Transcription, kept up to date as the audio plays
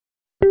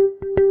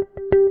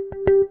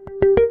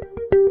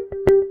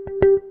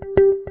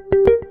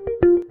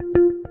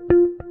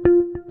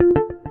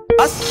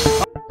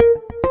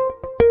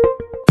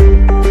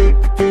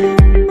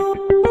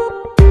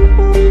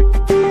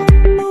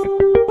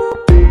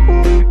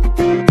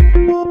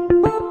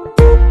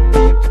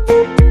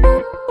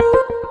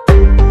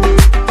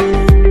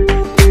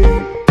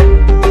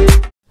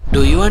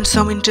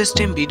some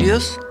interesting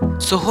videos?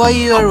 So what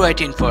you are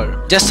waiting for?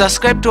 Just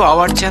subscribe to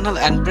our channel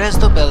and press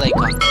the bell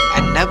icon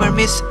and never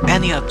miss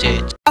any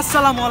update.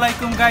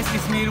 Assalamualaikum guys,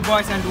 it's me your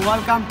boys and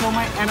welcome to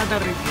my another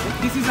review.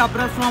 This is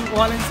Abrar from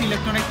Walensee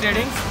Electronic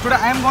Trading. Today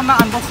I am gonna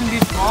unboxing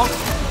this box.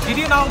 Did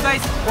you know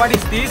guys what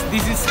is this?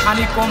 This is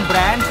HONEYCOMB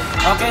brand.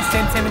 Okay,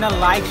 same similar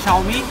like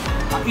XIAOMI.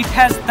 It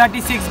has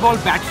 36 volt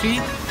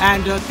battery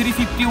and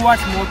 350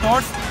 watts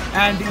motors,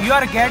 and you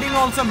are getting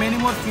also many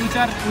more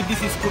features with this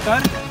scooter.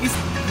 Its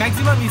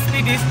maximum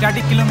speed is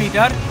 30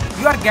 km.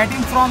 You are getting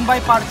from by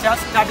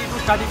purchase 30 to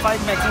 35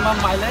 maximum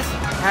mileage,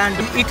 and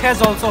it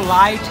has also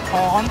light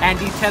on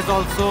and it has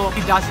also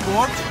the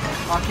dashboard.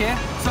 Okay,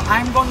 so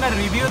I'm gonna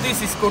review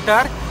this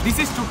scooter. This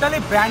is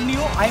totally brand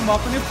new. I'm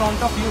opening in front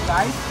of you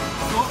guys.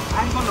 So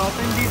I'm gonna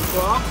open this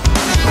box.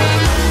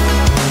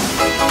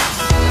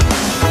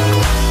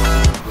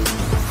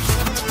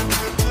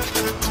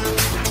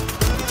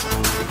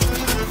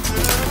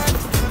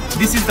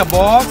 This is the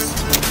box.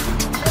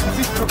 This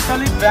is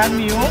totally brand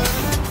new.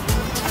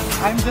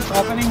 I'm just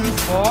opening this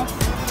box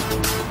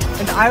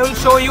and I will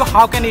show you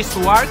how can it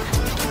work.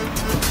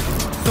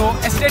 So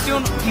stay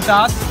tuned with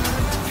us.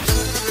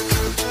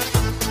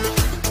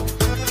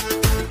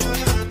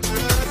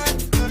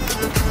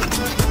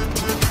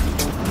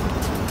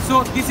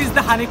 So this is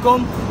the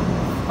HONEYCOMB,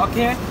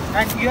 okay,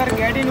 and you are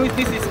getting with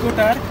this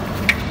scooter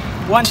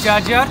one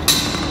charger,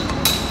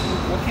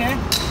 okay,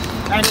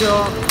 and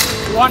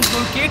one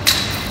toolkit,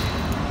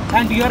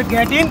 and you are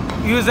getting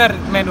user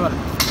manual.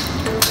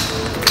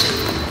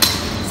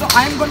 So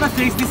I am gonna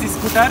fix this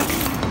scooter.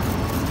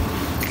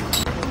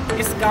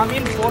 It's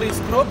coming 4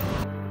 screws.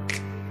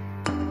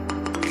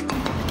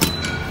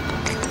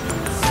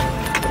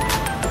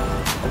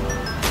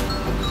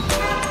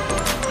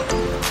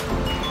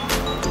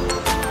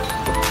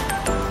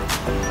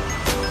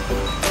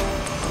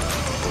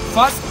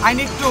 First, I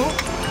need to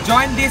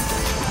join this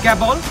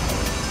cable.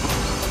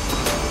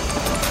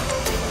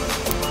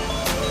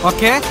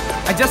 Okay,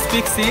 I just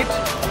fix it.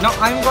 Now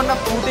I'm gonna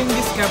putting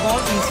this cable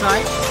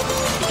inside.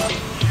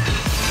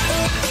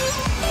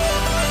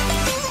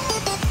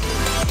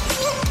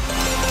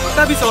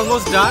 Setup is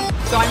almost done,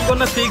 so I'm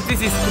gonna fix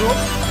this screw.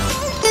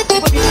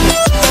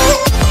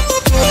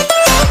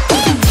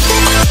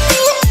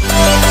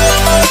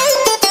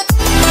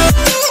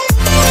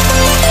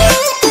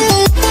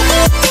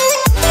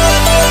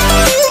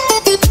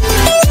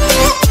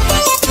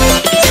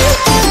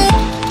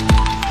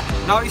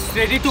 Now it's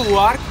ready to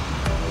work.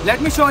 Let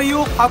me show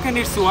you how can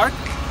it work.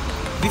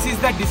 This is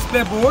the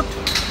display board.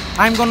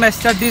 I'm gonna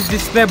start this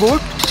display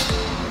board.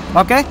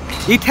 Okay,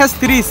 it has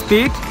 3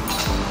 speed.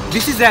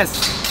 This is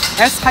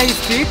S high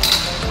speed,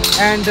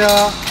 and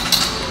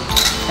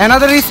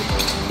another is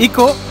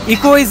Eco.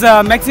 Eco is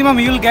maximum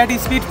you will get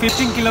is speed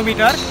 15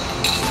 km.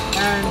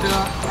 And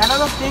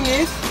another thing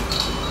is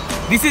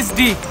this is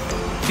D.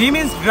 D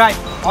means drive.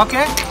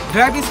 Okay,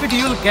 drive speed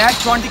you will get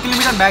 20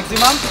 km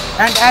maximum,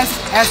 and as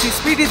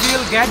speed is you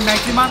will get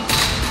maximum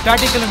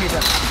 30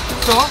 km.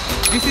 So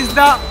this is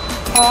the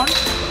horn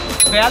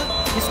bell.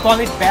 It's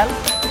called it bell,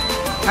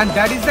 and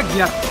that is the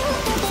gear.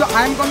 So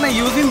I am gonna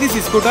using this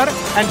scooter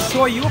and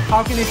show you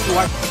how can it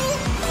work.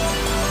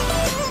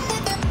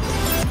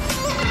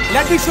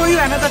 Let me show you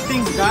another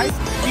thing, guys.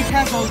 It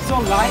has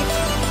also light.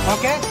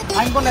 Okay,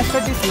 I'm gonna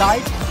set this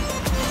light.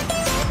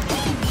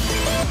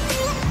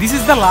 This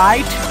is the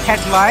light,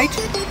 headlight.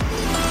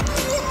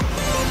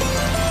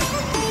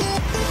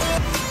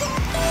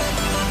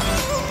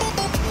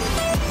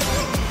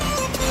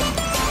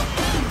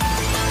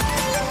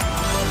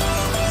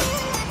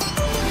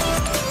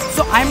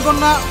 So I'm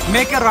gonna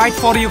make a ride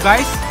for you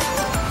guys.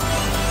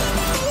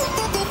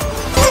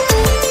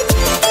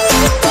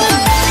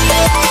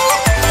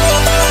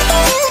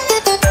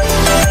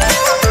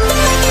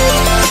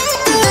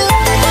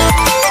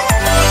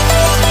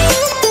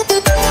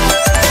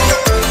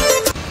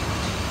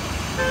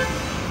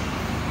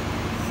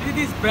 See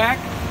this brake?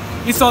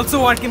 It's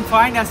also working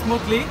fine and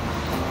smoothly.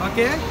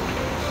 Okay.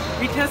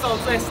 It has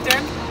also a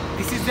stand.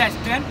 This is the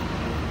stand,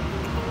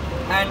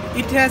 and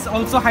it has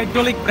also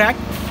hydraulic brake.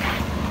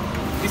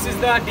 This is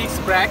the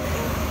disc brake.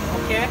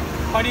 Okay,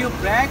 when you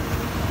brake,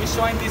 it's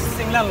showing this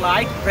signal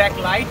light, brake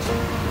light.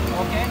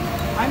 Okay,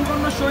 I'm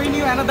gonna showing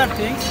you another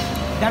thing.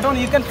 That one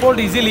you can fold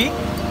easily.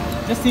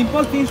 Just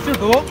simple things to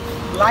do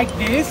like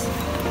this,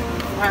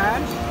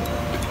 and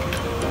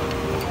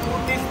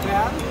put this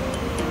bell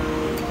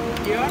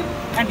here,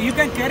 and you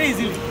can carry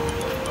easily.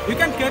 You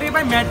can carry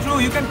by metro,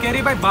 you can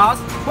carry by bus,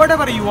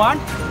 whatever you want.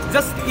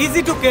 Just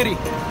easy to carry.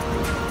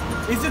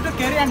 Easy to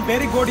carry and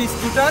very good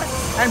scooter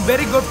and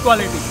very good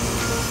quality.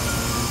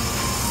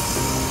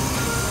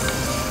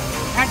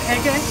 And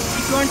again,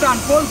 if you want to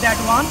unfold that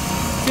one,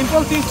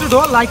 simple things to do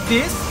like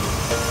this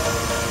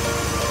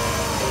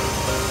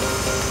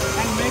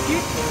and make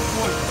it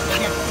fold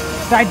again.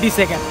 Try this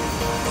again.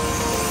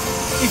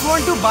 If you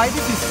want to buy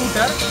this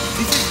scooter,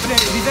 this is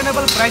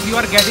reasonable price you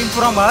are getting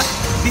from us.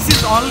 This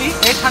is only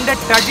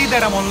 830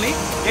 dirham only.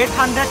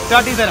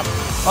 830 dirham.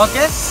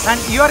 Okay, and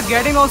you are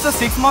getting also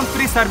 6 month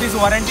free service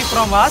warranty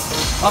from us.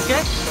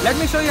 Okay, let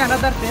me show you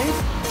another thing.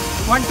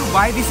 Want to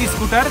buy this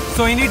scooter,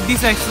 so you need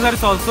this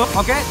accessories also.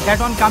 Okay, that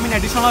one come in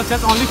additional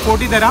charge, only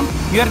 40 dirham.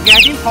 You are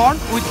getting horn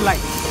with light.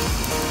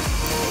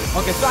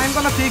 Okay, so I'm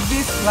gonna fix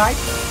this light.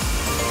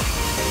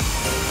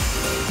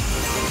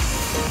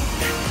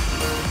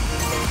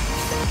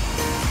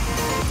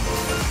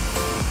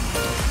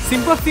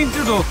 Simple thing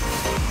to do.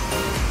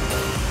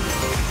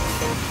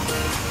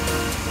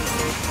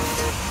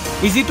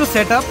 Easy to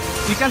set up.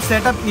 You can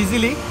set up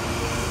easily.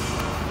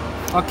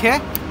 Okay,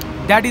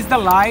 that is the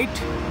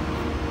light.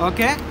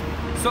 Okay,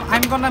 so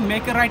I'm gonna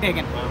make it right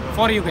again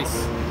for you guys.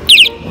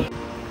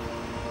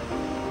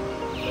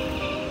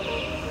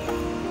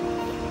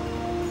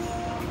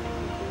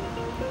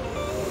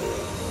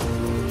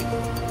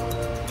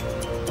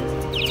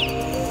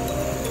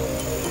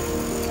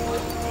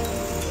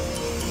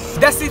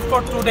 That's it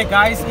for today,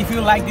 guys. If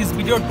you like this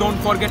video, don't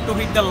forget to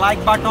hit the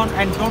like button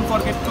and don't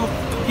forget to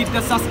hit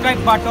the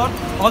subscribe button.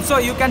 Also,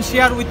 you can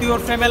share with your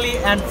family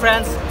and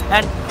friends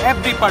and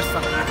every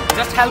person.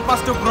 Just help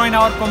us to grow in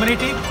our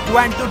community. We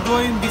want to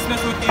do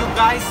business with you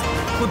guys.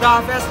 Khuda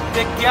Hafiz.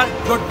 Take care.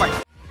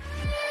 Goodbye.